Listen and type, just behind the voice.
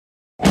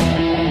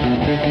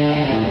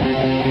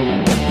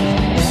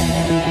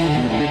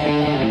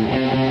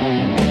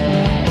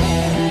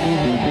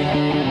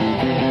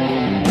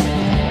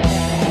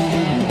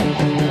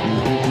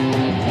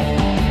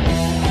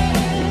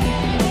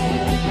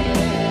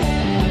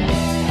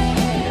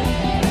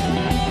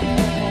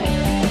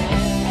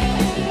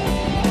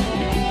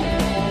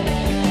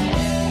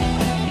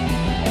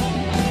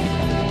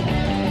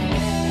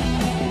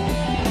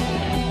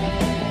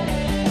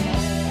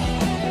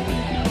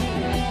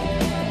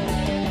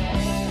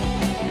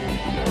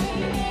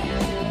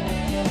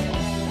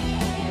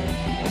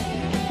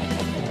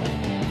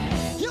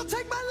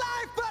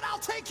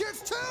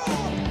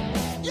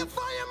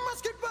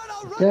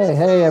Okay,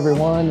 hey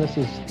everyone, this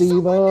is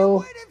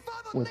Steve-O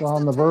with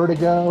On the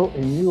VertiSHOW,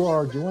 and you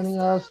are joining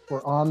us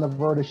for On the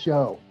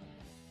VertiSHOW.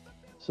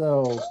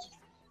 So,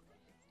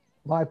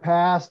 my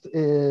past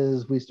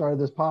is we started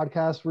this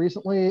podcast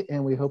recently,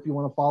 and we hope you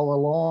want to follow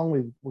along.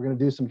 We're going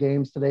to do some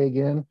games today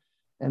again,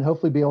 and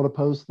hopefully be able to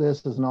post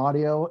this as an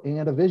audio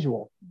and a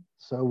visual.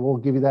 So, we'll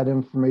give you that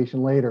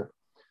information later.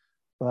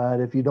 But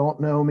if you don't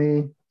know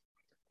me,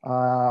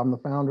 I'm the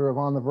founder of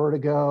On the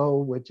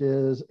VertiSHOW, which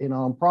is a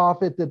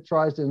nonprofit that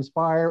tries to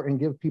inspire and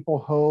give people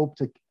hope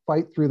to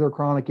fight through their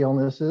chronic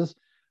illnesses.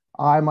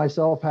 I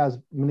myself has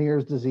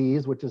Meniere's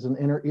disease, which is an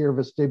inner ear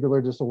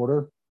vestibular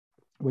disorder,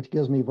 which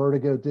gives me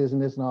vertigo,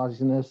 dizziness,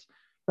 nauseousness,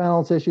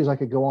 balance issues. I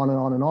could go on and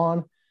on and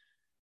on.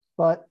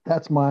 But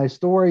that's my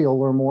story. You'll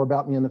learn more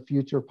about me in the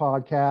future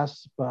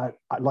podcasts. But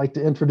I'd like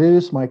to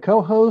introduce my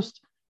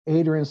co-host,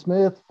 Adrian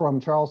Smith from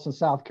Charleston,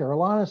 South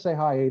Carolina. Say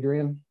hi,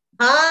 Adrian.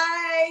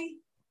 Hi.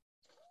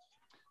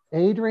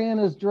 Adrian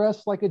is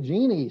dressed like a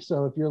genie,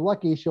 so if you're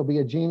lucky, she'll be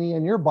a genie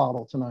in your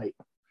bottle tonight.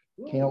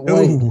 Can't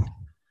wait. Ooh,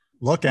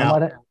 look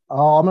out.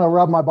 I'm going to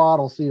rub my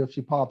bottle, see if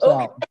she pops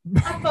out. My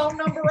phone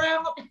number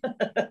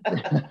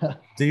out.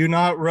 Do you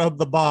not rub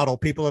the bottle?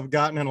 People have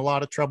gotten in a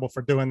lot of trouble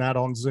for doing that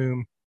on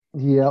Zoom.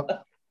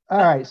 Yep.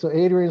 All right, so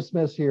Adrian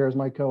Smith here is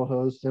my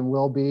co-host and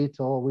will be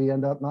till we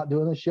end up not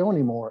doing the show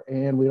anymore.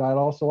 And I'd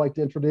also like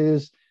to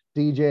introduce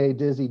DJ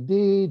Dizzy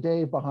D,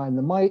 Dave behind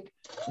the mic.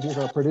 He's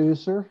our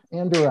producer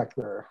and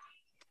director.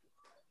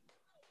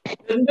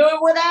 Couldn't do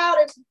it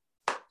without it.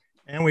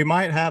 And we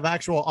might have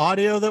actual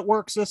audio that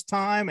works this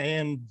time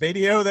and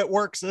video that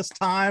works this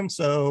time.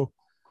 So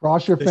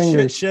cross your the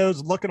fingers. Shit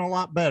show's looking a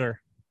lot better.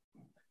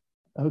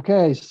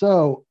 Okay,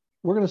 so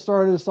we're going to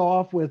start this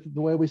off with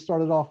the way we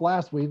started off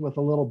last week with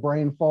a little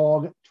brain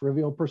fog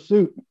Trivial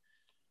Pursuit,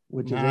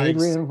 which is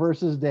Adrian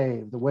versus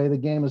Dave. The way the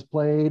game is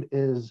played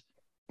is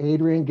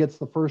Adrian gets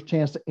the first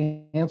chance to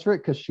answer it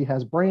because she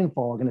has brain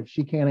fog. And if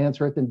she can't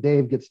answer it, then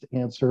Dave gets to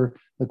answer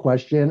the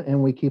question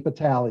and we keep a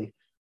tally.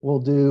 We'll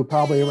do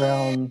probably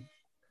around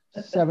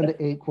 7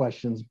 to 8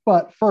 questions.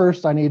 But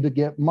first, I need to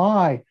get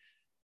my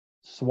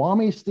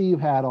Swami Steve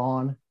hat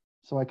on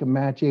so I can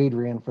match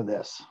Adrian for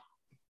this.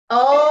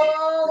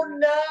 Oh,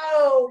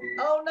 no.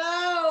 Oh,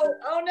 no.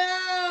 Oh,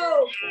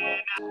 no.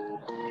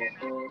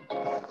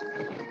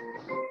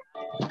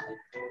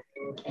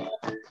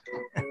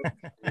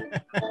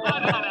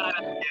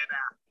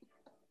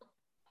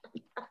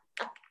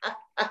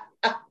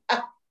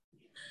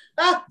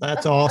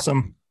 That's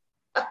awesome.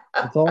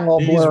 It's all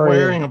blurry. He's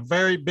wearing a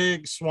very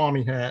big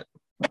Swami hat.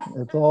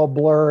 It's all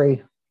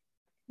blurry.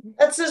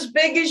 That's as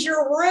big as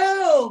your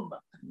room.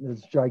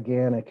 It's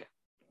gigantic.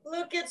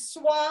 Look at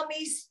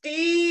Swami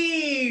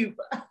Steve.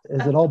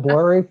 Is it all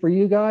blurry for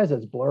you guys?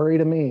 It's blurry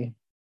to me.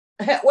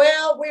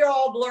 Well, we're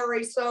all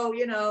blurry, so,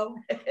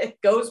 it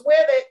goes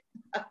with it.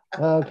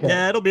 Okay.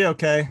 Yeah, it'll be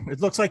okay.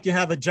 It looks like you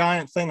have a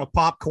giant thing of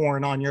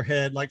popcorn on your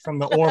head, like from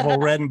the Orville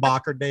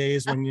Redenbacher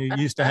days when you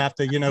used to have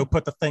to,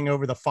 put the thing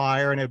over the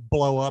fire and it'd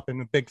blow up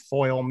in a big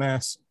foil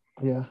mess.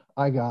 Yeah,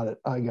 I got it.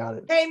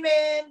 Hey,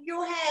 man,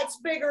 your hat's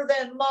bigger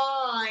than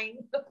mine.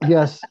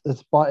 Yes,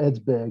 it's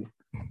big.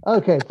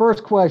 Okay,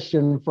 first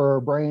question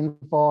for brain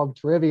fog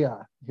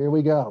trivia. Here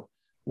we go.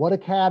 What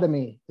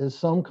academy is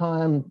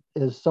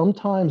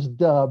sometimes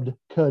dubbed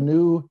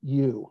Canoe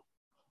U?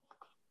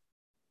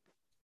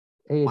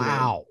 Adrian.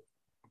 Wow.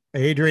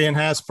 Adrian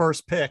has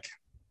first pick.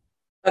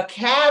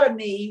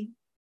 Academy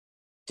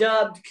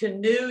dubbed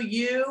Canoe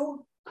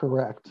U?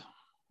 Correct.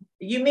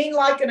 You mean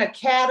like an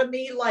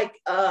academy, like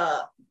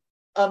a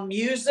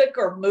music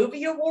or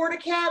movie award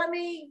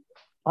academy?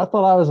 I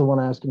thought I was the one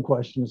asking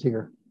questions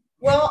here.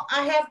 Well,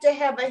 I have to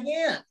have a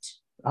hint.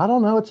 I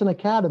don't know. It's an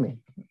academy.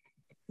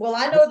 Well,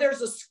 I know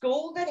there's a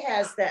school that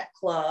has that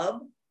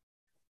club.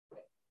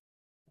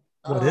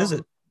 What is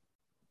it?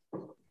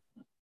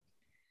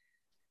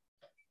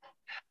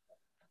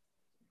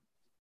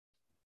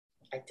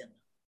 I don't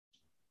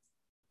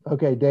know.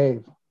 Okay,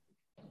 Dave.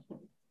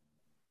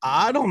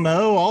 I don't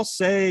know. I'll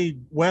say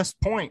West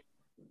Point.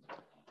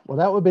 Well,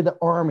 that would be the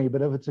Army,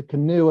 but if it's a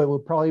canoe, it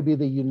would probably be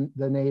the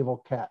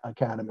Naval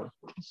Academy.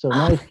 So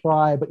nice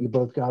try, but you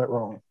both got it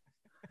wrong.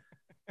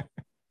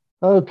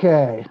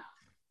 Okay.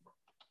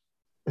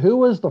 Who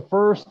was the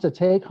first to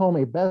take home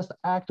a Best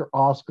Actor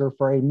Oscar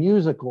for a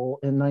musical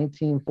in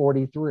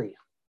 1943?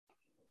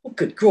 Oh,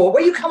 good God.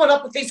 Where are you coming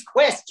up with these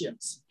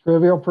questions?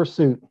 Trivial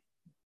Pursuit.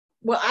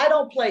 Well, I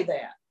don't play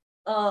that.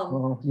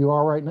 Well, you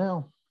are right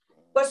now.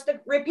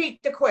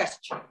 Repeat the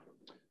question.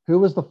 Who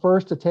was the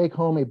first to take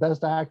home a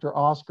Best Actor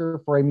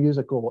Oscar for a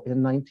musical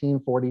in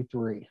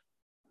 1943?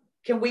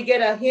 Can we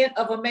get a hint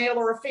of a male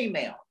or a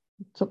female?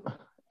 It's an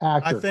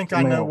actor. I think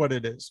I know what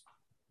it is.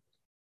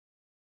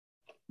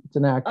 It's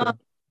an actor.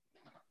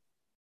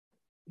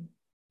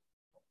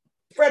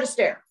 Fred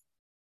Astaire.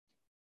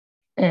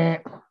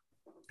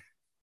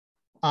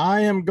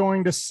 I am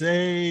going to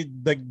say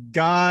the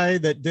guy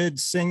that did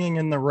Singing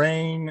in the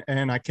Rain,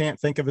 and I can't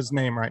think of his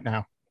name right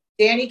now.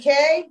 Danny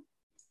Kaye?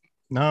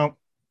 No.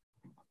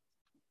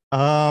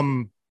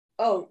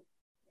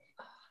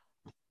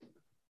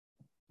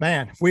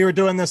 Man, if we were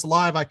doing this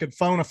live, I could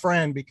phone a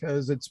friend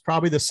because it's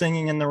probably the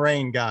Singing in the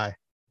Rain guy.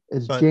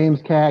 It's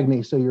James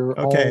Cagney, so you're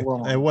okay. all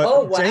wrong.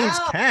 Oh, wow. James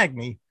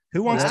Cagney?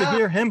 Who wants to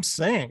hear him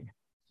sing?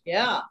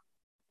 Yeah.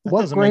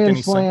 What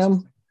Grand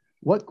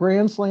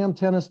Slam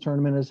tennis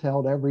tournament is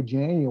held every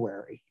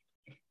January?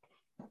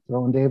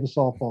 Throwing Dave a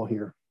softball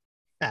here.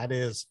 That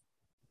is.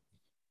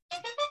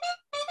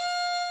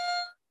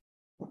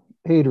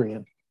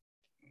 Adrian.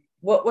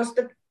 What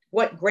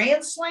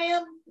Grand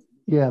Slam?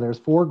 Yeah, there's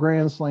 4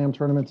 Grand Slam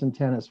tournaments in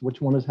tennis.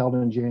 Which one is held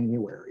in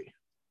January?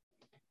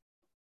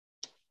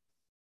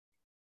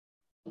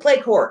 Clay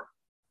court.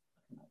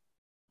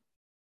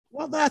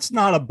 Well, that's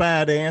not a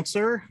bad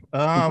answer.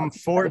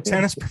 For a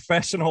tennis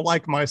professional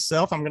like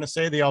myself, I'm going to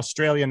say the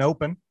Australian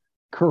Open.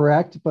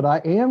 Correct, but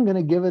I am going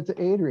to give it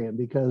to Adrian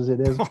because it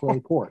is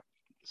clay court.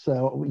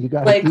 So you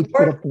got to each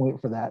get a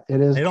point for that. It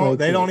is.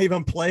 They don't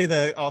even play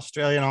the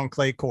Australian on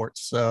clay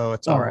courts, so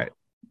it's all right.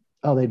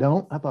 Oh, they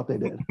don't? I thought they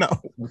did. No.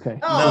 Okay.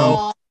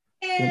 Oh,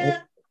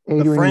 yeah.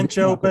 The French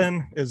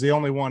Open is the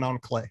only one on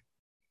clay.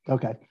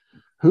 Okay.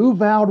 Who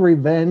vowed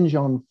revenge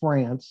on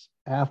France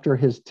after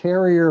his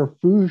terrier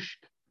Fouche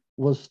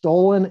was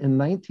stolen in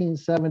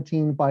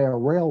 1917 by a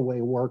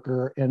railway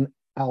worker in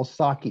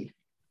Alsace?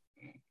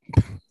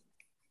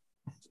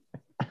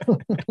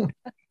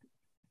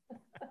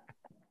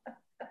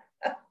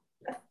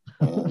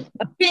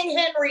 King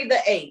Henry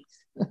VIII.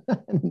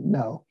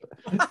 No.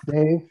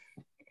 Dave?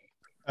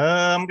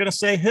 I'm going to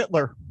say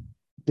Hitler.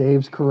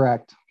 Dave's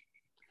correct.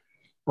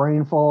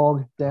 Brain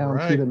fog down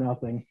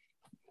 2-0.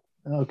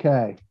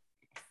 Okay.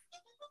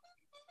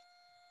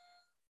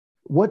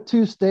 What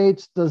 2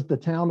 states does the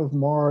town of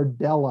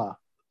Mardella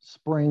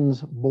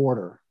Springs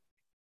border?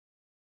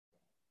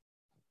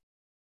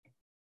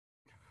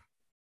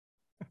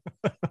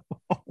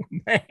 Oh,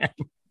 man.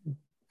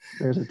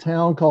 There's a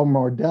town called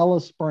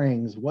Mardella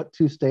Springs. What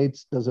 2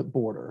 states does it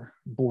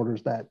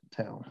borders that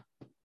town?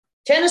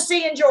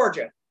 Tennessee and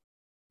Georgia.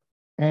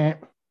 And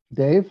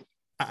Dave?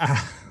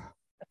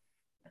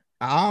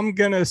 I'm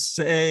going to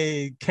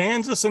say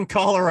Kansas and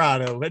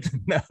Colorado, but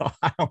no,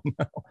 I don't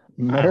know.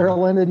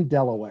 Maryland and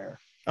Delaware.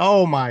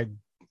 Oh, my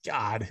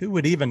God. Who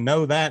would even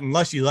know that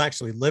unless you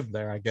actually lived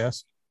there, I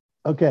guess?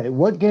 Okay.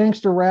 What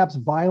gangster rap's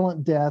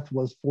violent death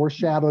was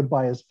foreshadowed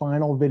by his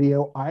final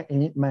video, I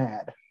Ain't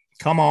Mad?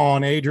 Come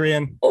on,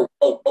 Adrian. You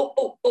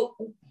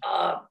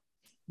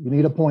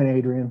need a point,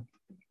 Adrian.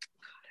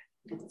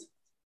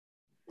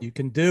 You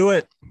can do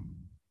it.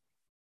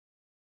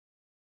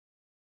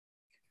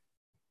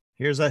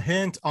 Here's a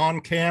hint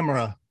on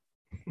camera.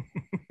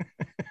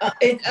 Not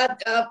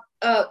an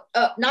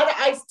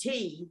iced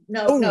tea.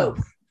 No.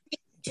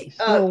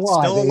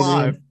 Still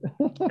alive.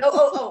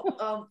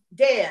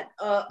 Dead.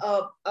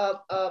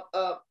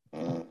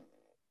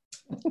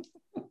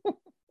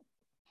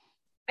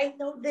 I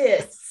know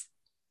this.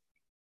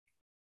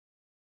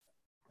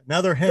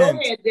 Another hint. Go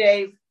ahead,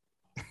 Dave.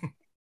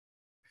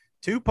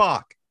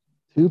 Tupac.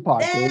 Dave. All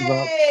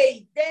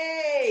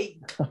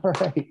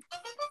right.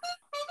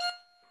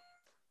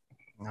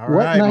 All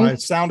right. My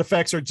sound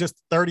effects are just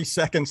 30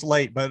 seconds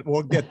late, but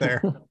we'll get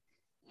there.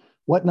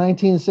 What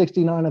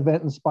 1969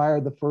 event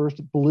inspired the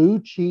first blue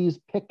cheese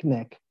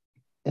picnic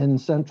in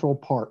Central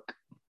Park?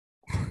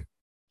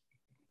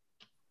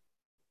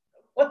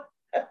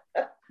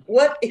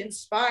 What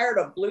inspired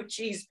a blue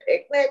cheese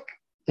picnic?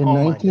 In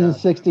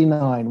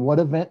 1969, what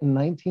event in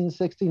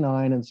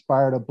 1969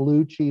 inspired a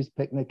blue cheese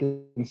picnic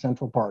in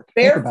Central Park?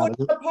 Barefoot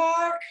in the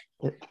Park?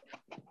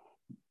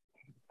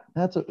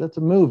 That's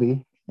a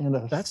movie.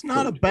 That's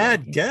not a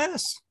bad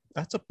guess.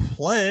 That's a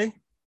play.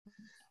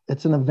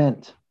 It's an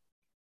event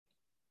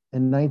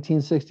in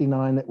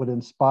 1969 that would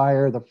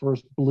inspire the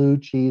first blue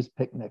cheese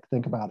picnic.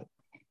 Think about it.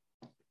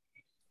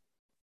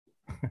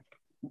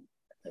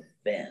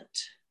 Event.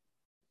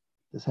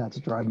 This hat's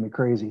driving me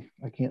crazy.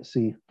 I can't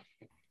see.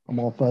 I'm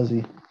all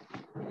fuzzy.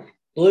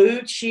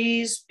 Blue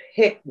cheese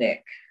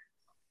picnic.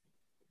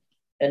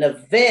 An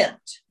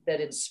event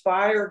that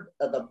inspired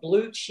the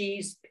blue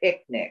cheese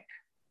picnic.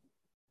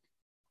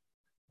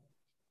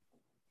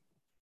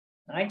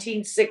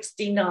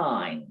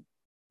 1969.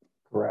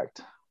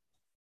 Correct.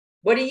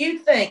 What do you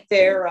think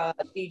there,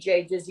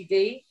 DJ Dizzy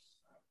D?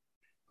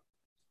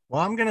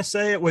 Well, I'm going to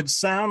say it would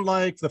sound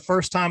like the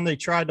first time they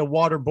tried to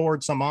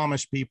waterboard some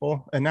Amish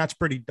people, and that's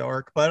pretty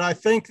dark. But I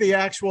think the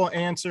actual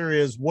answer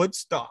is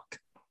Woodstock.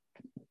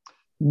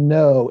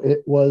 No,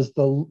 it was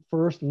the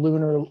first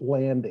lunar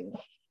landing.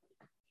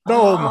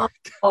 Oh,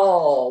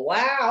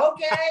 wow.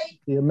 Okay.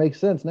 It makes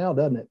sense now,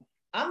 doesn't it?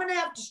 I'm going to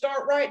have to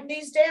start writing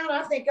these down.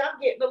 I think I'm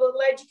getting a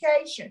little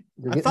education.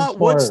 I thought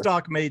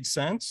Woodstock made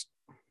sense.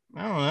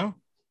 I don't know.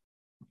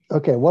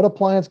 Okay, what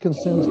appliance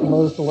consumes the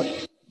most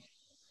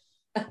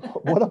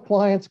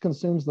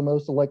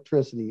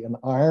electricity? An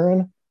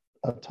iron,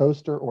 a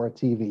toaster, or a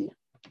TV?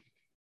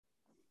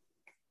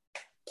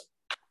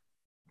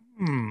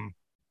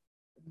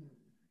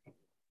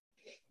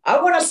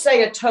 I want to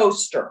say a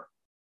toaster.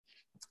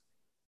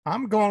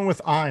 I'm going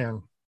with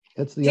iron.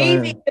 It's the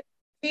iron.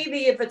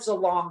 TV if it's a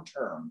long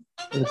term.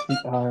 It's the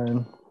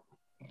iron.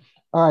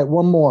 All right,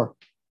 one more.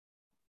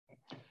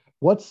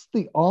 What's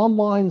the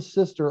online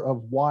sister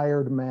of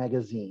Wired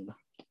magazine?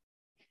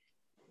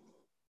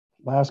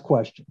 Last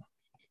question.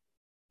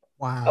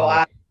 Wow. Oh,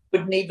 I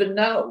wouldn't even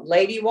know.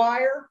 Lady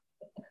Wire?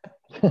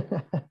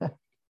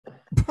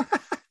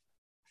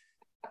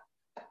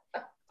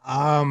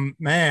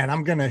 Man,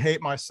 I'm gonna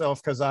hate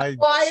myself because I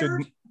should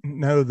Wired?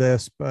 know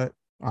this, but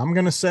I'm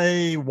gonna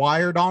say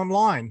Wired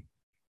Online.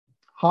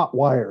 Hot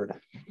Wired.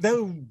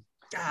 Though,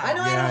 I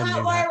know yeah, how to I knew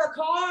hot wire a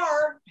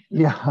car.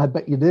 Yeah, I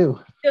bet you do.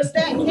 Does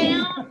that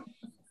count?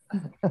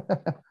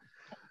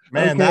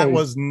 Man, Okay. that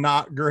was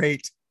not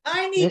great.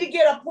 I need to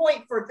get a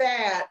point for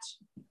that.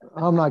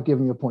 I'm not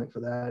giving you a point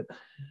for that.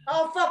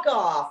 Oh, fuck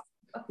off.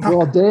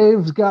 Well,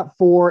 Dave's got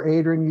 4.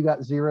 Adrian, you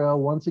got 0.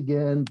 Once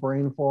again,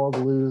 Brain Fog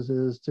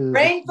loses to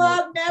Brain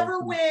fog never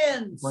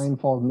wins. Brain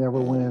Fog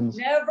never wins.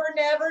 Never,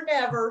 never,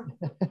 never.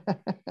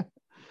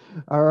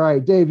 All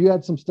right, Dave, you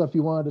had some stuff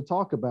you wanted to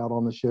talk about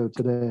on the show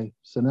today.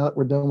 So now that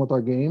we're done with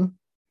our game,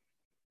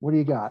 what do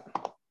you got?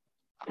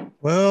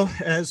 Well,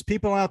 as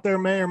people out there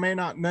may or may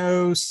not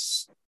know,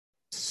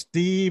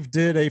 Steve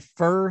did a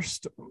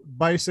first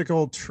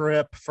bicycle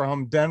trip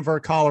from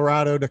Denver,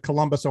 Colorado to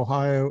Columbus,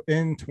 Ohio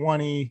in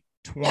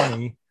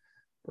 2020,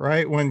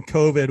 right when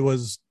COVID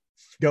was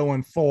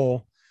going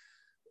full.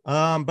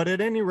 But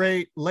at any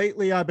rate,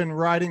 lately I've been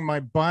riding my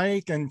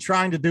bike and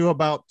trying to do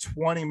about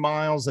 20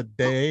 miles a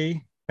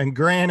day. And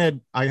granted,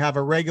 I have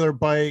a regular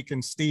bike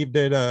and Steve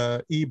did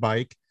a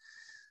e-bike.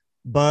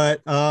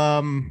 But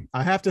I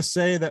have to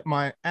say that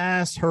my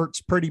ass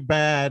hurts pretty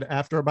bad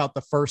after about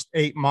the first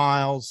 8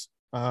 miles.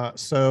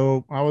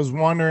 So I was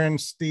wondering,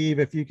 Steve,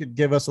 if you could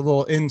give us a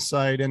little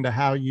insight into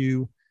how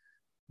you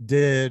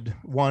did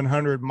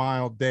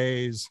 100-mile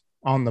days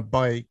on the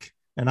bike.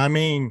 And I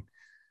mean,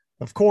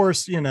 of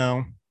course, you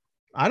know,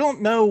 I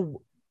don't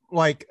know,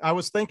 like I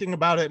was thinking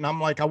about it and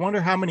I'm like, I wonder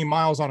how many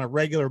miles on a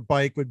regular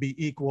bike would be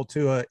equal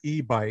to a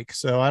e-bike.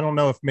 So I don't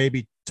know if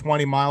maybe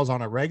 20 miles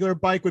on a regular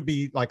bike would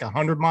be like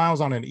 100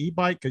 miles on an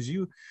e-bike, because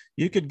you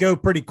could go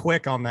pretty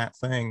quick on that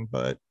thing,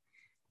 but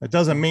it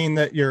doesn't mean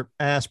that your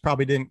ass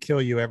probably didn't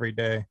kill you every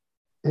day.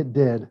 It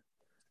did.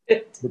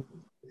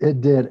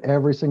 It did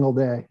every single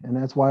day. And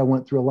that's why I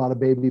went through a lot of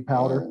baby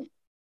powder.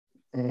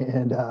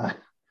 And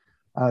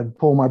I'd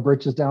pull my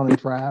britches down in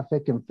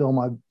traffic and fill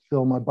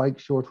my bike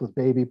shorts with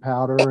baby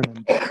powder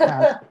and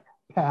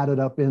pat it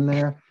up in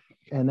there.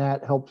 And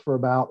that helped for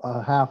about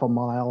a half a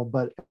mile.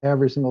 But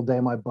every single day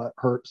my butt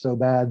hurt so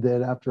bad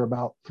that after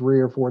about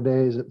 3 or 4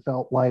 days, it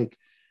felt like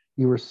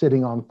you were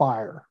sitting on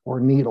fire or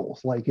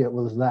needles. Like it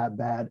was that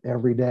bad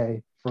every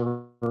day.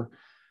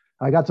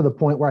 I got to the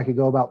point where I could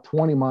go about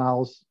 20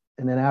 miles.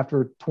 And then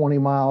after 20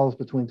 miles,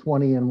 between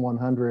 20 and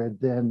 100,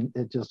 then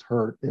it just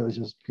hurt. It was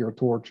just pure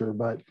torture.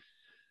 But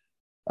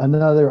on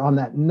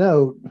that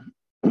note,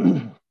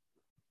 I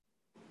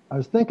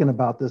was thinking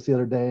about this the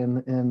other day,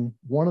 and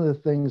one of the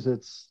things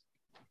that's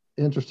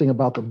interesting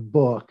about the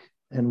book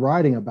and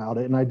writing about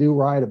it, and I do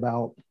write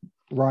about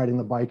riding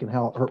the bike and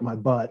how it hurt my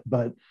butt,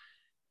 but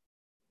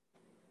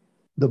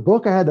the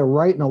book I had to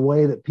write in a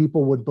way that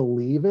people would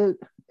believe it,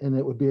 and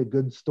it would be a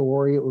good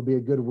story. It would be a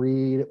good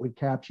read. It would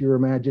capture your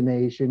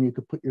imagination. You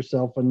could put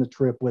yourself on the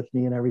trip with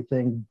me and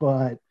everything.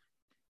 But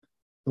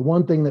the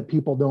one thing that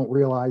people don't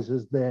realize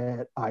is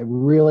that I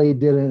really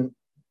didn't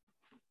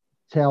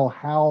tell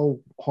how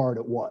hard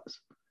it was,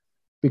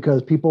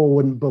 because people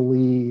wouldn't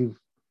believe.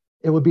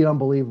 It would be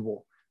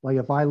unbelievable. Like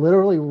if I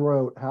literally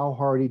wrote how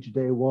hard each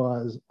day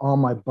was on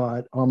my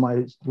butt, on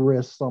my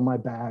wrists, on my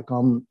back,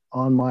 on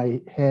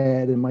my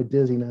head and my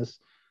dizziness,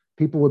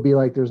 people would be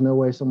like, there's no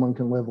way someone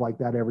can live like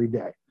that every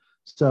day.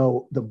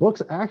 So the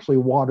book's actually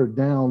watered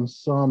down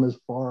some as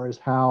far as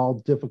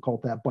how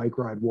difficult that bike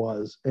ride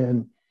was.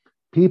 And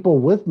people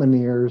with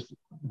Meniere's,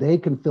 they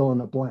can fill in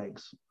the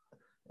blanks.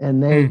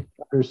 And they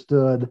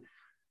understood,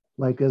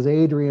 like as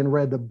Adrian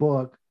read the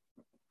book,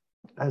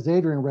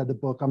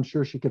 I'm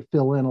sure she could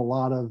fill in a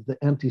lot of the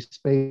empty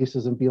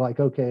spaces and be like,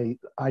 okay,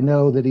 I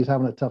know that he's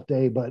having a tough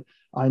day, but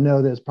I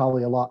know that it's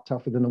probably a lot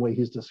tougher than the way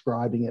he's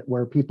describing it,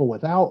 where people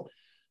without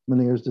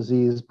Meniere's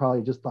disease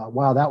probably just thought,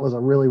 wow, that was a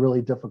really,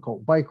 really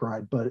difficult bike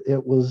ride. But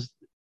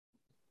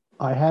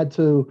I had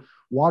to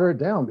water it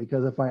down,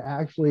 because if I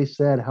actually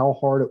said how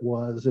hard it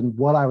was and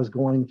what I was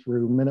going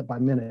through minute by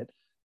minute,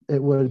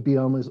 it would be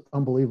almost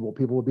unbelievable.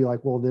 People would be like,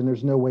 well, then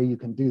there's no way you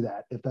can do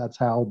that if that's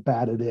how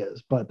bad it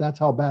is. But that's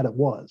how bad it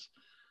was.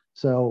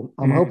 So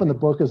I'm hoping the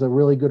book is a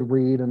really good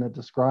read, and it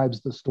describes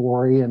the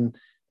story and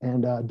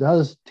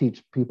does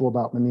teach people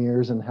about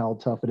Meniere's and how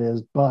tough it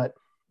is. But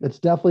it's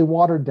definitely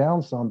watered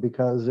down some,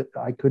 because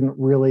I couldn't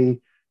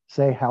really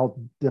say how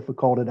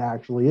difficult it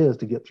actually is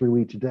to get through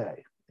each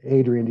day.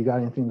 Adrian, do you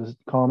got anything to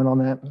comment on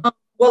that?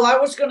 Well, I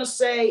was going to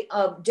say,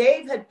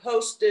 Dave had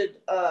posted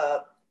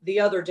the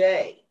other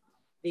day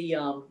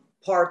the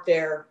part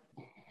there,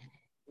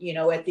 you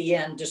know, at the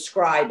end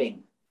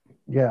describing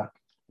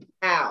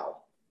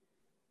how,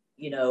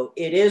 you know,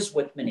 it is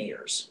with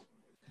Meniere's.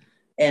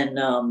 And,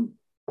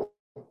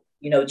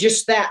 you know,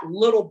 just that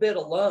little bit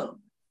alone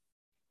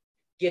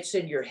gets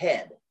in your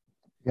head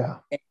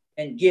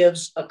and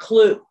gives a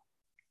clue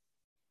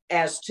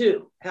as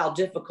to how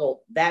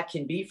difficult that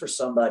can be for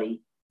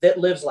somebody that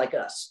lives like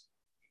us.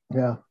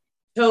 Yeah.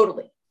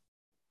 Totally.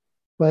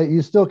 But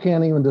you still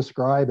can't even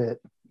describe it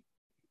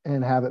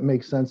and have it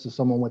make sense to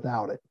someone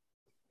without it.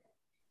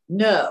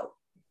 No.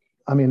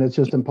 I mean, it's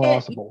just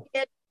impossible.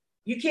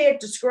 You can't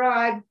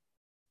describe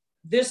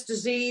this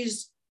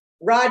disease,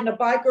 riding a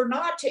bike or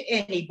not, to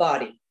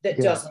anybody that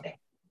doesn't.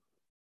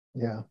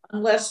 Yeah.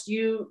 Unless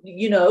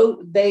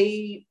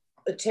they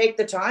take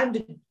the time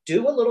to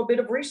do a little bit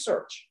of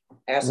research,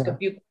 ask a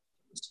few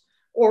questions,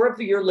 or if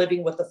you're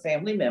living with a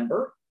family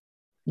member.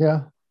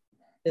 Yeah.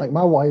 Like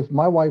my wife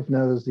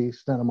knows the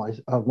extent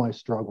of my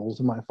struggles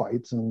and my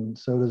fights, and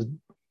so does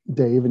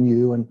Dave and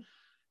you, and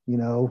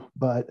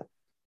but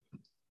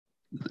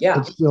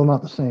it's still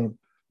not the same.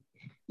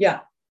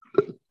 Yeah.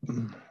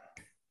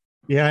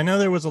 Yeah, I know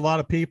there was a lot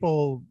of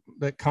people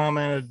that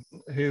commented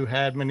who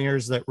had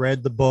Meniere's that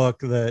read the book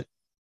that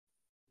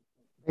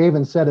they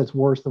even said it's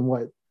worse than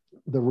what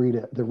the read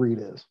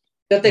is.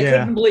 That they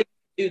couldn't believe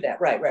you do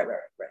that. Right.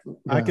 Yeah.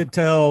 I could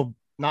tell,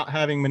 not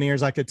having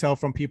Meniere's, I could tell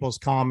from people's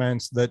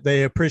comments that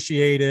they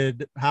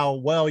appreciated how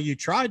well you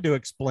tried to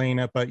explain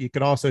it, but you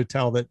could also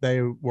tell that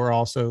they were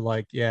also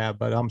like, yeah,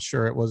 but I'm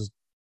sure it was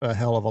a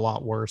hell of a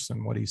lot worse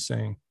than what he's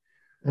saying.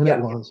 And it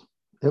was.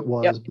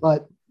 Yep.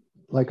 But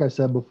like I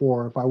said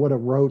before, if I would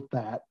have wrote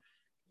that,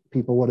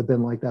 people would have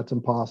been like, that's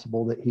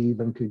impossible that he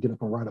even could get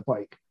up and ride a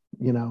bike.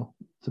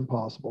 It's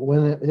impossible.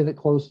 When it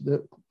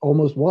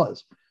almost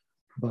was.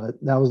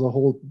 But that was the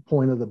whole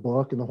point of the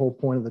book, and the whole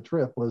point of the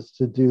trip was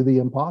to do the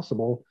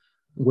impossible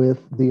with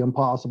the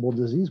impossible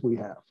disease we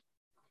have.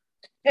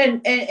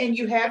 And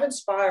you have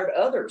inspired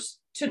others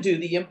to do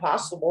the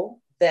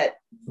impossible that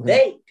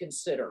they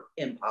consider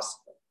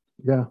impossible.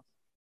 Yeah.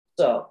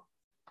 So,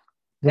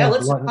 hell,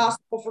 it's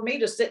impossible for me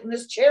to sit in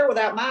this chair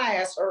without my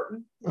ass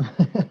hurting.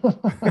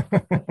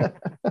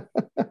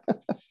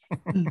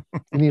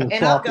 You need a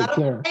and I've got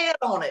chair. A pad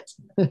on it.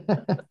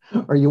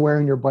 Are you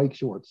wearing your bike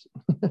shorts?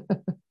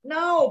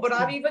 No, but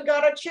I've even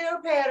got a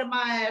chair pad and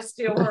my ass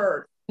still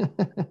hurt.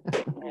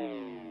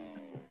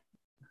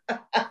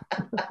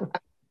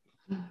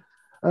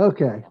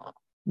 Okay.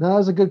 No, that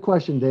was a good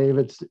question, Dave.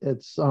 It's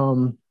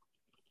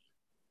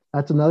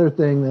that's another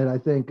thing that I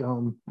think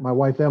my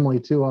wife Emily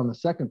too, on the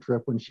second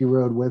trip when she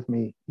rode with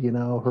me,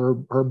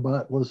 her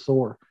butt was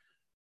sore,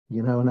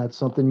 and that's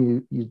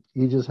something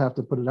you just have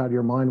to put it out of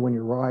your mind when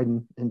you're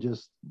riding and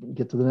just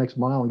get to the next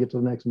mile and get to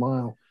the next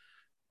mile.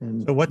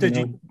 And so what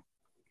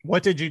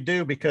did you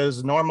do?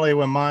 Because normally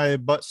when my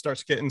butt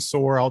starts getting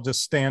sore, I'll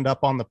just stand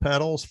up on the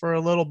pedals for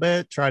a little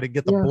bit, try to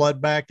get the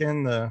blood back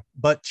in the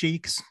butt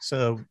cheeks.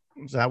 So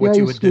is that what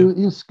you would do?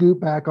 You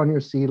scoot back on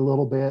your seat a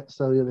little bit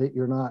so that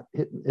you're not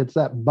hitting. It's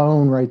that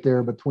bone right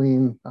there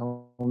between, I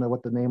don't know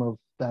what the name of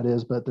that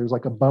is, but there's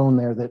like a bone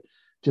there that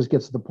just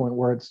gets to the point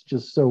where it's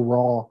just so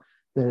raw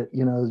that,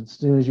 as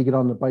soon as you get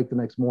on the bike the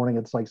next morning,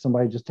 it's like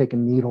somebody just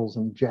taking needles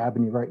and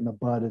jabbing you right in the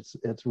butt. It's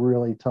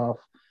really tough.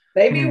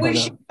 Maybe we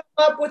should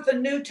come up with a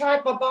new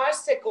type of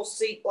bicycle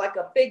seat, like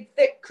a big,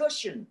 thick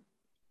cushion.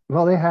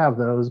 Well, they have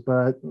those,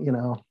 but,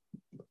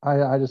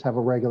 I just have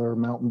a regular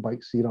mountain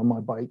bike seat on my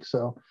bike.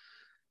 So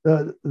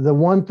the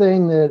one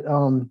thing that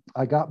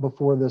I got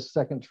before this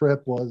second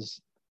trip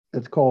was,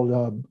 it's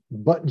called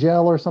butt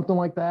gel or something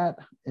like that.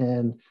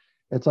 And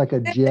it's like a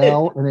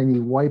gel, and then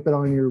you wipe it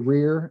on your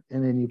rear,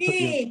 and then you put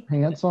your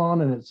pants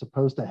on, and it's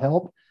supposed to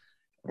help.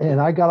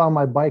 And I got on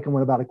my bike and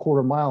went about a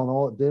quarter mile, and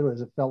all it did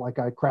was it felt like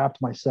I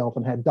crapped myself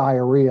and had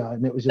diarrhea,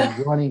 and it was just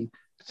runny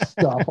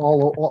stuff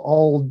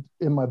all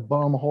in my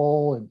bum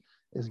hole, and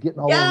is getting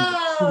all over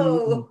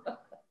my feet.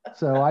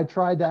 So I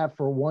tried that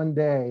for one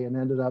day and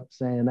ended up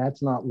saying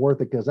that's not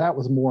worth it, because that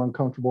was more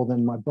uncomfortable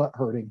than my butt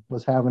hurting,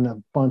 was having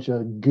a bunch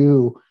of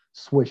goo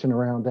swishing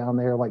around down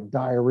there like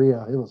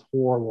diarrhea. It was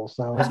horrible.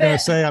 So I was going to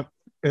say,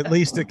 at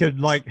least it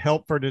could like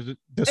help to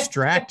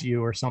distract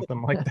you or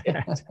something like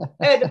that.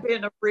 Had to be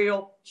a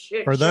real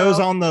shit For show. those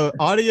on the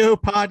audio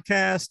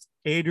podcast,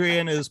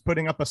 Adrian is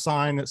putting up a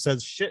sign that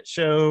says shit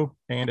show,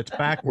 and it's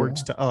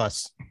backwards to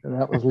us.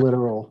 And that was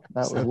literal.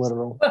 That was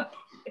literal.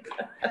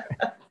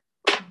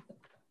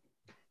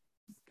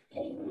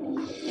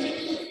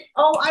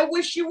 Oh, I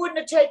wish you wouldn't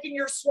have taken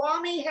your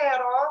Swami hat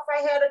off.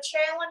 I had a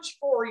challenge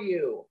for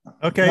you.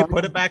 Okay,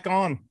 put it back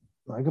on.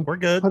 We're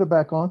good. Put it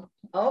back on.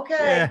 Okay.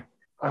 Yeah.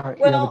 All right,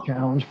 you have a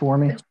challenge for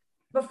me?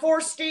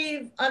 Before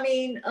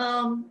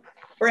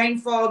brain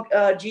fog,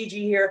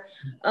 Gigi here.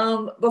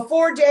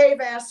 Before Dave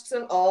asks,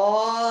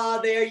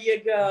 there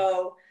you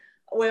go.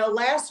 Well,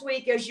 last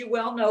week, as you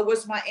well know,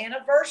 was my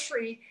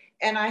anniversary,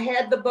 and I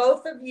had the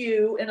both of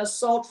you in a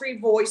sultry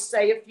voice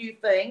say a few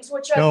things,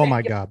 which I oh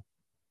my God,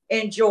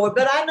 enjoy.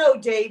 But I know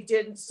Dave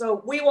didn't,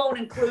 so we won't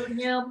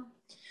include him.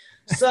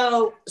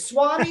 So,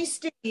 Swami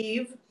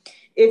Steve,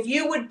 if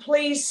you would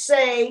please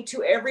say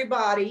to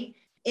everybody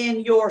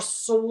in your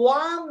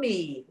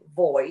Swami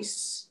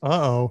voice,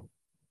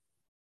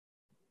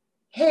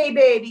 hey,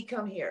 baby,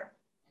 come here.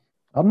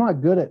 I'm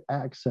not good at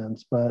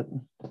accents, but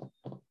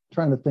I'm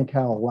trying to think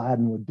how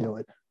Aladdin would do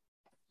it.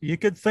 You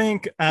could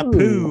think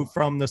Apu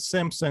from The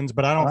Simpsons,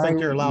 but I don't think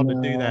you're allowed to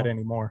do that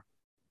anymore.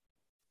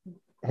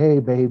 Hey,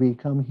 baby,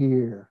 come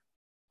here.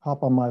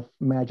 Hop on my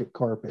magic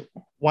carpet.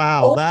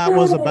 Wow, that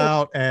was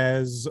about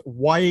as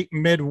white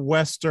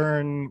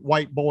Midwestern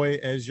white boy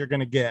as you're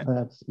gonna get.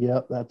 That's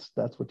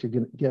what you're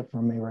gonna get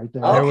from me right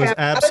there. Okay, there was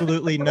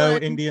absolutely no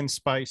Indian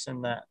spice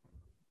in that.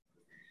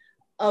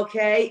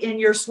 Okay, in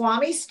your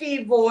Swami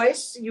Steve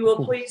voice, you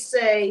will please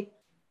say,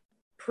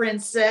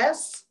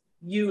 Princess,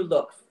 you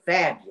look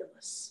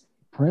fabulous.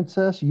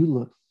 Princess, you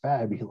look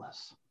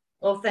fabulous.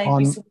 Well,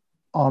 thank you.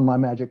 On my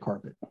magic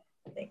carpet.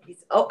 Thank you.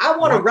 Oh, I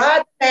want to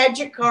ride the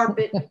magic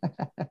carpet.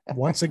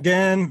 Once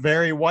again,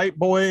 very white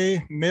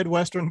boy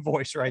Midwestern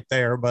voice right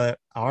there. But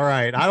all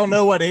right, I don't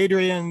know what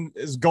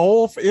Adrian's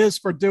goal is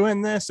for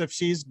doing this. If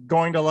she's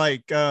going to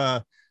like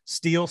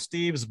steal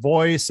Steve's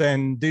voice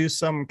and do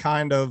some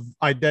kind of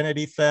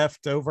identity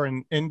theft over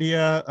in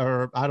India,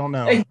 or I don't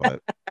know.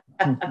 But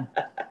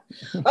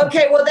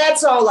okay, well,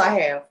 that's all I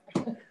have.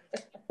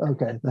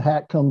 Okay, the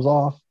hat comes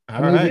off.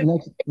 All right.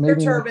 Your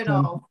turban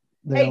off.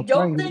 Hey,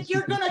 don't think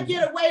you're going to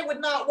get away with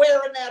not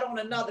wearing that on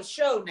another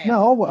show now.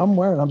 No, I'm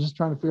wearing it. I'm just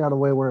trying to figure out a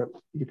way where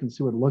you can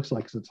see what it looks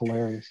like because it's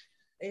hilarious.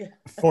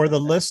 For the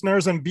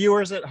listeners and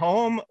viewers at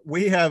home,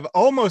 we have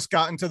almost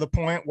gotten to the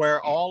point where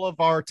all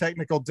of our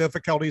technical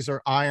difficulties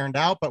are ironed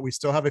out, but we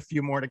still have a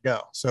few more to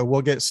go. So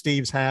we'll get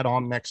Steve's hat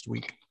on next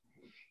week.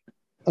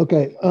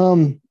 Okay.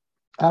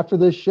 After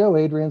this show,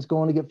 Adrian's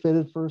going to get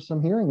fitted for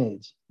some hearing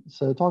aids.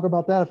 So talk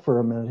about that for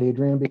a minute,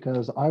 Adrian,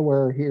 because I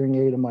wear a hearing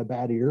aid in my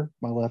bad ear,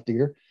 my left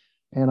ear,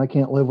 and I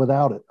can't live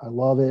without it. I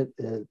love it.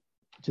 It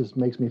just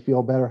makes me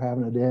feel better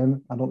having it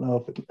in. I don't know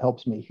if it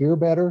helps me hear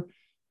better,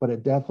 but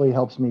it definitely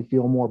helps me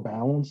feel more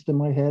balanced in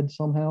my head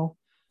somehow.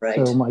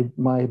 Right. So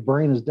my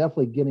brain is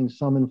definitely getting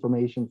some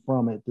information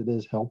from it that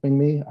is helping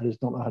me. I just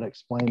don't know how to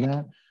explain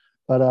that.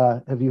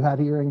 But have you had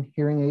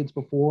hearing aids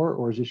before,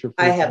 or is this your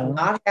first time? I have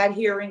not had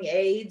hearing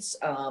aids.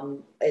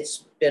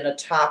 It's been a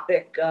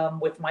topic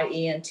with my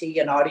ENT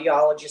and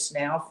audiologist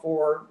now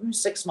for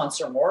 6 months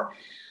or more.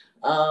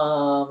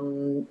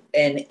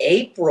 In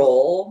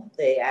April,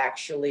 they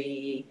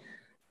actually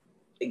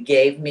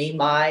gave me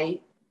my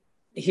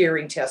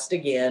hearing test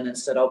again and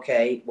said,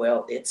 okay,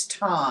 well, it's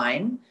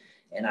time.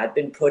 And I've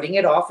been putting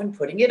it off.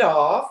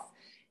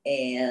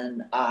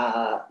 And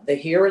the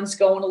hearing's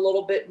going a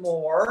little bit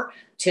more.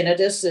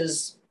 Tinnitus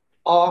is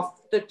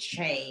off the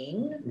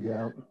chain.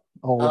 Yeah,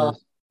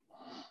 always.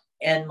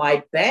 And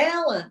my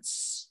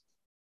balance,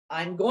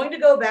 I'm going to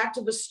go back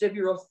to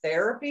vestibular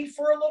therapy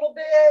for a little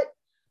bit.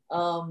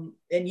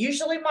 And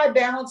usually my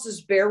balance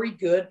is very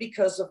good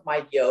because of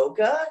my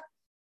yoga.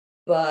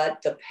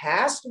 But the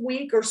past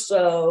week or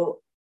so,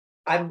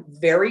 I'm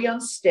very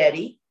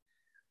unsteady.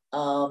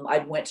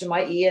 I went to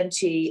my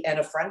ENT, and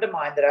a friend of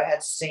mine that I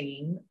had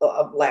seen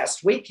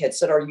last week had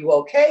said, are you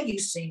okay? You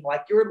seem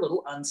like you're a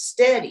little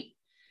unsteady.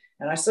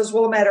 And I says,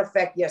 well, a matter of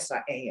fact, yes,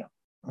 I am.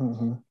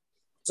 Mm-hmm.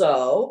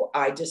 So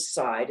I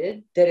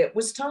decided that it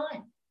was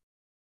time.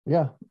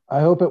 Yeah, I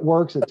hope it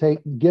works.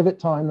 Give it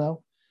time,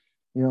 though.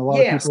 You know, a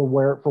lot of people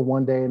wear it for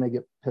one day and they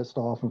get pissed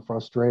off and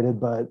frustrated,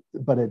 but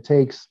it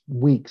takes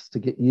weeks to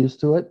get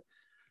used to it.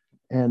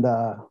 And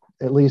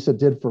at least it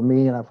did for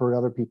me. And I've heard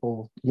other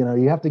people, you know,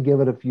 you have to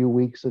give it a few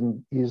weeks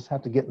and you just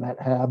have to get in that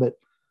habit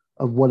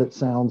of what it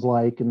sounds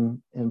like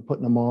and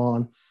putting them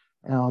on.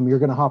 You're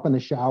going to hop in the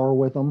shower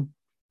with them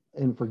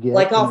and forget.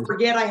 Like I'll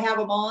forget I have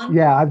them on.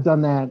 Yeah, I've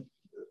done that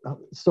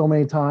so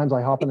many times.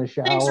 I hop in the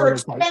shower. Things are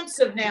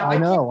expensive now. I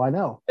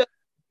know.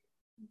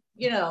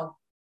 You know.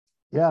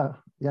 Yeah.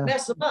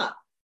 Mess them up.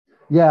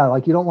 Yeah,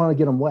 like you don't want to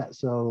get them wet.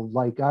 So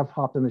like I've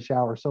hopped in the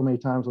shower so many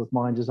times with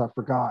mine, just I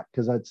forgot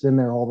because it's in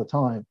there all the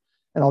time.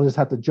 And I'll just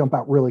have to jump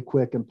out really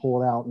quick and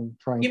pull it out and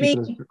try and keep it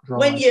as dry.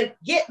 When you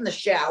get in the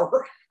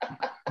shower?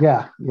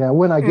 Yeah,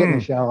 when I get in the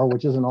shower,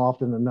 which isn't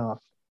often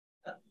enough.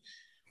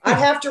 I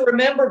have to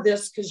remember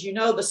this because you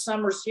know the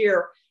summer's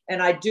here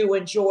and I do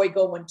enjoy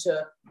going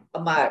to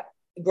my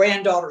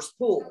granddaughter's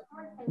pool.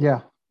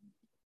 Yeah.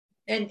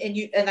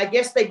 And I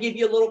guess they give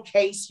you a little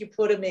case you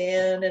put them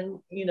in and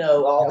you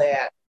know all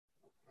that.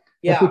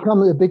 Yeah,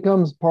 it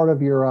becomes part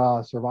of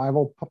your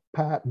survival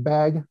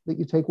bag that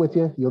you take with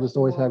you. You'll just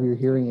always have your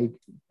hearing aid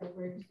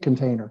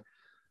container.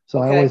 So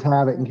I always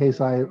have it in case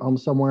I'm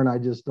somewhere and I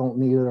just don't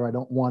need it or I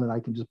don't want it. I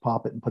can just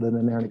pop it and put it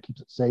in there and it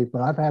keeps it safe.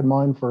 But I've had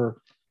mine for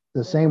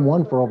the same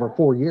one for over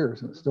 4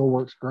 years and it still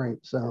works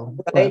great. So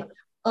right.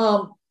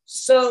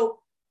 So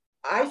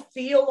I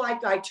feel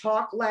like I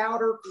talk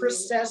louder.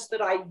 Chris says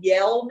that I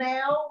yell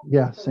now.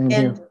 Yeah, same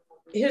here.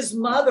 His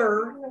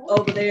mother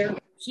over there,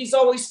 she's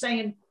always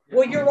saying,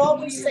 well, you're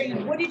always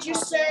saying, what did you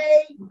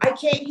say? I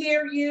can't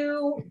hear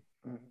you.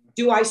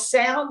 Do I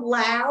sound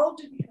loud?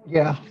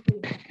 Yeah.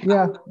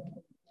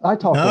 I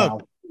talk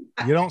loud.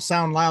 You don't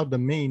sound loud to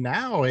me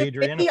now,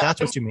 Adrian, if that's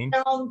what you mean.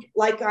 I sound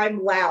like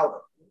I'm louder.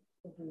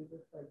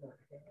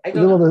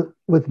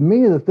 With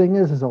me, the thing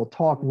is I'll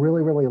talk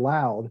really, really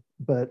loud,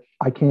 but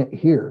I can't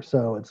hear.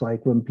 So it's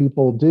like when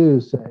people do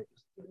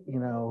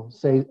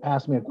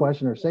ask me a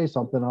question or say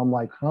something, I'm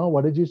like, huh,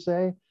 what did you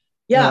say?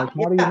 Yeah. Like,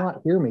 how do you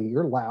not hear me?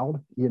 You're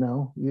loud,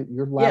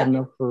 you're loud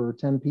enough for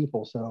 10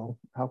 people. So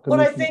how come? What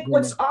I think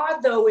what's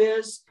odd though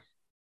is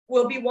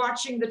we'll be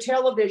watching the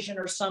television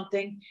or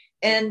something,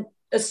 and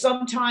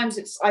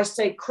sometimes I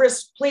say,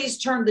 Chris, please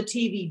turn the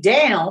TV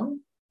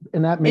down.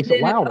 And that makes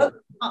it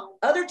louder.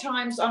 Other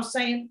times I'm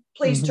saying,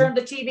 please turn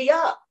the TV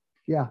up.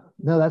 Yeah,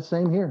 no, that's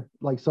same here.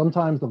 Like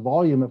sometimes the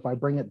volume, if I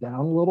bring it down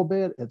a little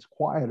bit, it's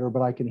quieter,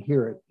 but I can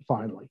hear it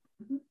finally.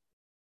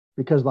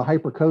 Because the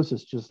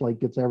hypercosis just like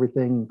gets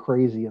everything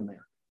crazy in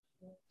there.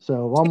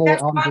 So I'm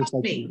just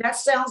like, that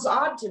sounds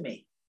odd to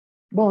me.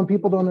 Well, and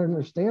people don't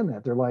understand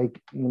that. They're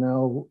like,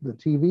 the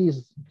TV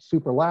is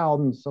super loud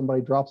and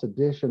somebody drops a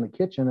dish in the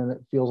kitchen and it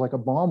feels like a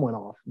bomb went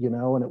off,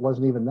 and it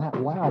wasn't even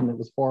that loud and it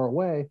was far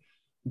away.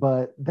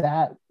 But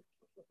that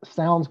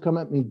sounds come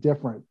at me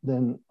different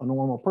than a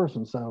normal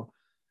person. So,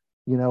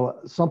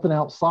 something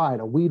outside,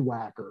 a weed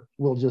whacker,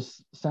 will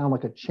just sound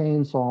like a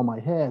chainsaw in my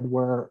head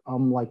where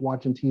I'm like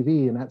watching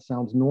TV and that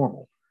sounds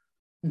normal.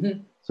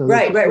 So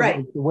right.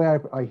 The way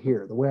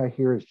I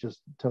hear is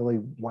just totally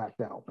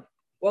whacked out.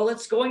 Well,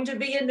 it's going to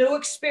be a new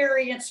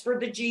experience for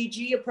the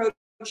Gigi,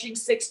 approaching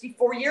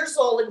 64 years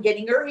old and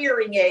getting her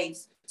hearing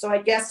aids. So I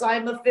guess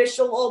I'm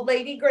official old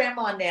lady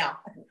grandma now.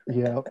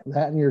 Yeah,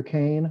 that and your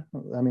cane.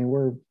 I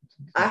mean,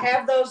 I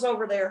have those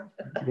over there.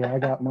 Yeah, I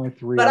got my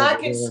 3. But I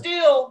can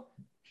still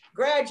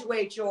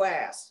graduate your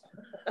ass.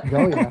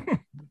 Oh, yeah.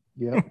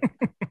 Yep.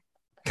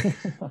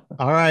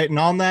 All right. And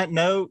on that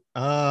note,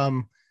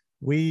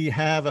 we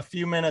have a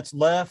few minutes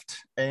left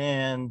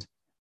and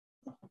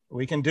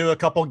we can do a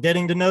couple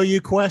getting to know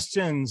you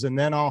questions, and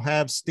then I'll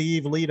have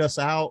Steve lead us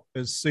out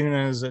as soon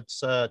as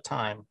it's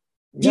time.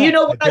 Do you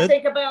know what I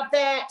think about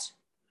that?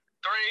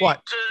 3, 2, 1,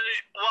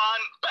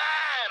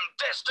 bam!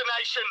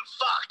 Destination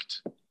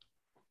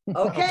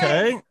fucked.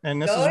 Okay.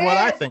 And this is what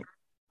I think.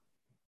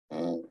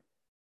 All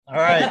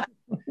right.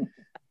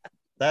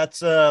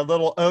 That's a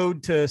little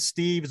ode to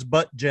Steve's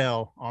butt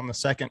gel on the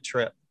second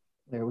trip.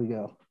 There we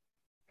go.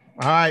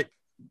 All right.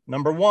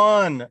 Number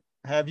 1.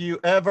 Have you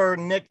ever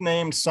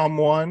nicknamed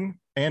someone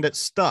and it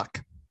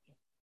stuck?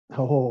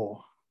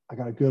 Oh, I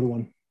got a good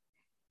one.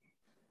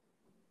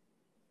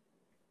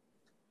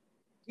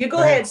 You go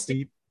ahead,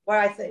 Steve. What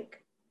I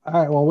think.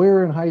 All right. Well, we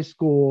were in high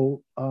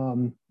school.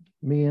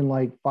 Me and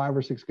like 5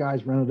 or 6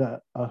 guys rented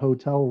a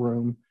hotel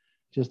room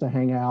just to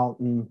hang out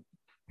and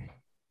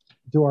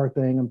do our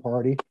thing and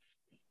party.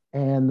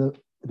 And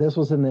this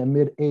was in the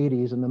mid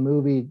 80s, and the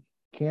movie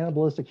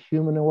Cannibalistic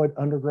Humanoid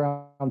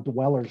Underground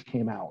Dwellers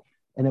came out.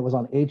 And it was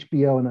on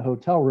HBO in the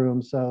hotel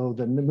room. So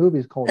the movie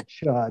is called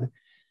Chud.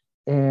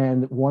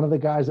 And one of the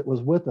guys that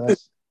was with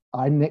us,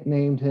 I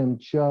nicknamed him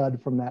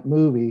Chud from that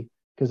movie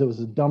because it was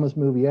the dumbest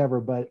movie ever.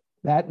 But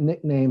that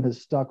nickname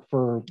has stuck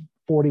for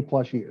 40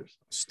 plus years.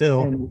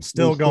 Still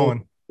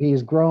going.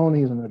 He's grown.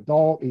 He's an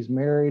adult. He's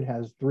married,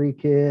 has 3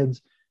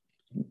 kids,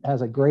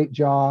 has a great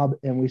job,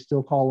 and we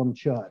still call him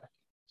Chud.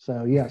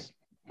 So yes,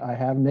 I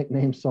have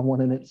nicknamed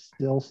someone and it's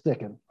still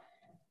sticking.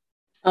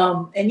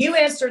 And you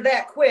answered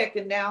that quick,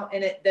 and then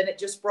it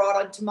just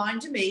brought it to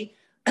mind to me.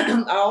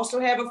 I also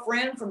have a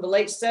friend from the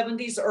late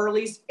 70s,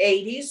 early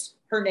 80s.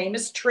 Her name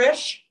is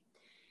Trish,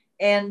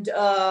 and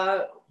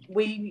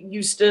we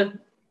used to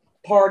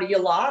party a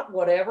lot,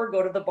 whatever,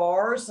 go to the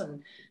bars,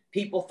 and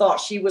people thought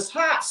she was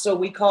hot, so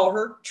we call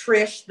her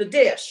Trish the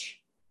Dish.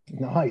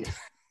 Nice.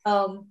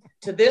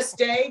 To this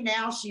day,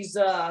 now she's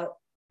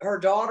her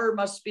daughter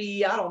must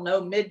be, I don't know,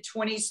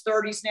 mid-20s,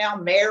 30s now,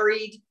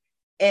 married.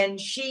 And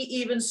she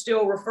even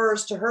still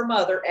refers to her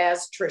mother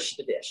as Trish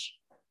the Dish.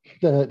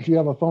 Do you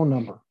have a phone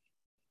number?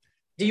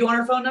 Do you want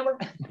her phone number?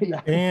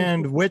 Yeah.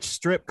 And which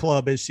strip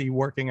club is she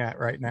working at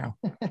right now?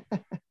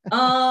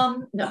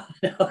 No.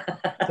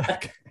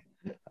 Okay.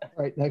 All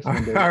right, next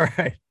one. Dave.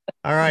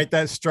 All right.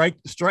 That strike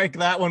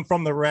that one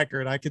from the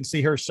record. I can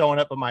see her showing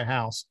up at my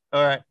house.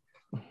 All right.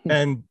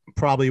 And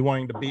probably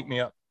wanting to beat me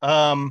up.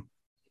 All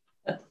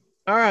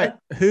right.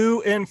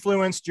 Who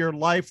influenced your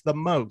life the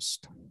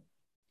most?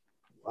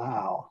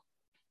 Wow.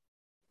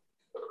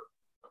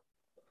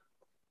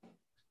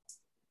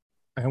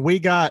 And we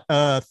got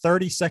a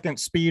 30-second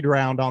speed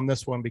round on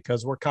this one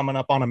because we're coming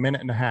up on a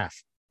minute and a half.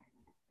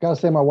 Gotta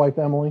say my wife,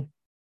 Emily,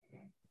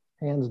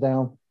 hands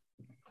down.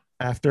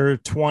 After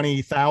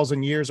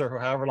 20,000 years or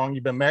however long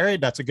you've been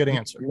married, that's a good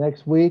answer.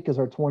 Next week is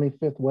our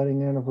 25th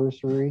wedding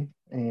anniversary.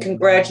 And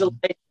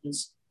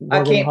congratulations.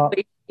 I can't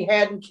believe you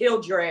hadn't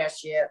killed your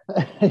ass yet.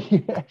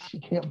 Yeah, she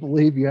can't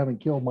believe you haven't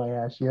killed my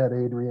ass yet,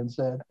 Adrian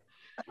said.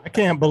 I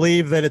can't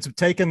believe that it's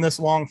taken this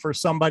long for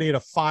somebody to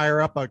fire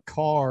up a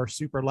car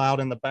super loud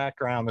in the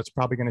background that's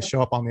probably going to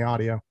show up on the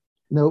audio.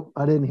 Nope,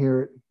 I didn't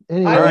hear it.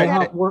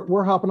 Anyway,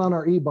 we're hopping on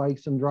our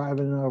e-bikes and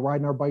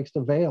riding our bikes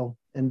to Vail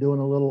and doing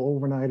a little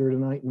overnighter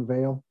tonight in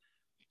Vail.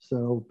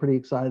 So pretty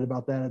excited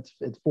about that.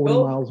 It's 40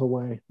 miles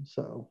away.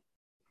 So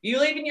you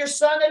leaving your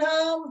son at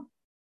home?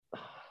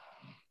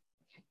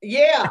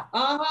 Yeah.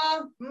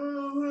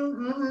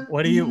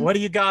 What do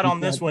you got on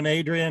this one,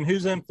 Adrian?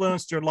 Who's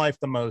influenced your life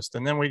the most?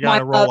 And then we got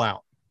to roll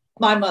out.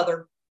 My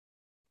mother.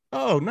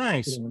 Oh,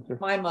 nice.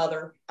 My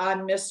mother. I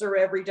miss her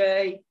every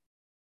day.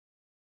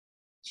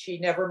 She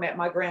never met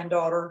my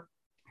granddaughter.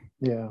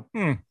 Yeah.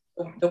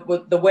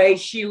 The way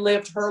she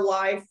lived her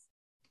life,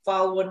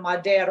 following my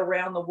dad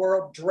around the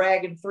world,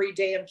 dragging 3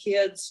 damn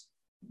kids.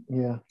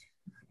 Yeah.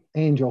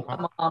 Angel.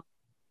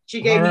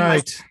 She gave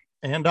me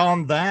And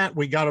on that,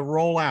 we got to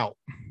roll out.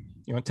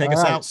 You want to take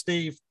us out,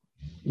 Steve?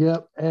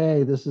 Yep.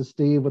 Hey, this is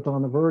Steve with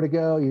On the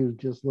Vertigo. You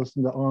just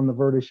listened to On the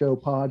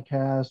VertiSHOw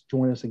podcast.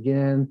 Join us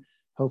again.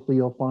 Hopefully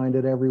you'll find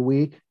it every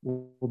week.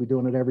 We'll be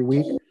doing it every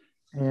week.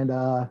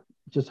 And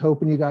just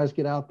hoping you guys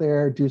get out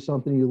there, do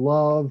something you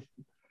love,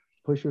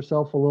 push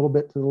yourself a little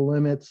bit to the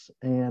limits,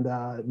 and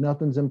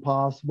nothing's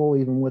impossible,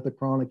 even with a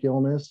chronic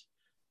illness.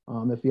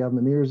 If you have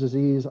Meniere's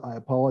disease, I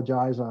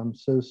apologize. I'm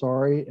so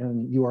sorry,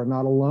 and you are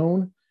not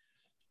alone.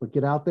 But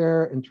get out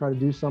there and try to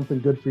do something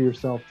good for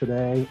yourself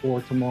today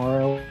or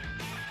tomorrow.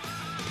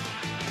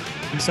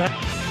 Peace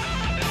out.